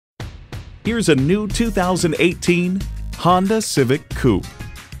Here's a new 2018 Honda Civic Coupe.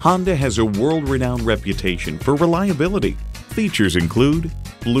 Honda has a world-renowned reputation for reliability. Features include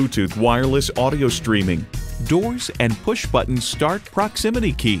Bluetooth wireless audio streaming, doors and push-button start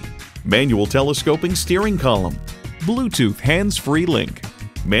proximity key, manual telescoping steering column, Bluetooth hands-free link,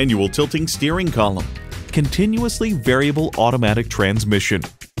 manual tilting steering column, continuously variable automatic transmission,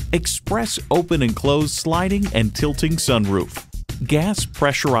 express open and close sliding and tilting sunroof, gas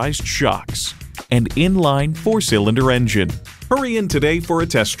pressurized shocks, and inline 4-cylinder engine. Hurry in today for a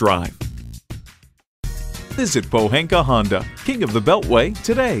test drive. Visit Pohanka Honda, King of the Beltway,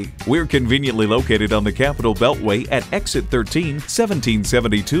 today. We're conveniently located on the Capitol Beltway at Exit 13,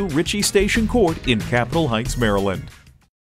 1772 Ritchie Station Court in Capitol Heights, Maryland.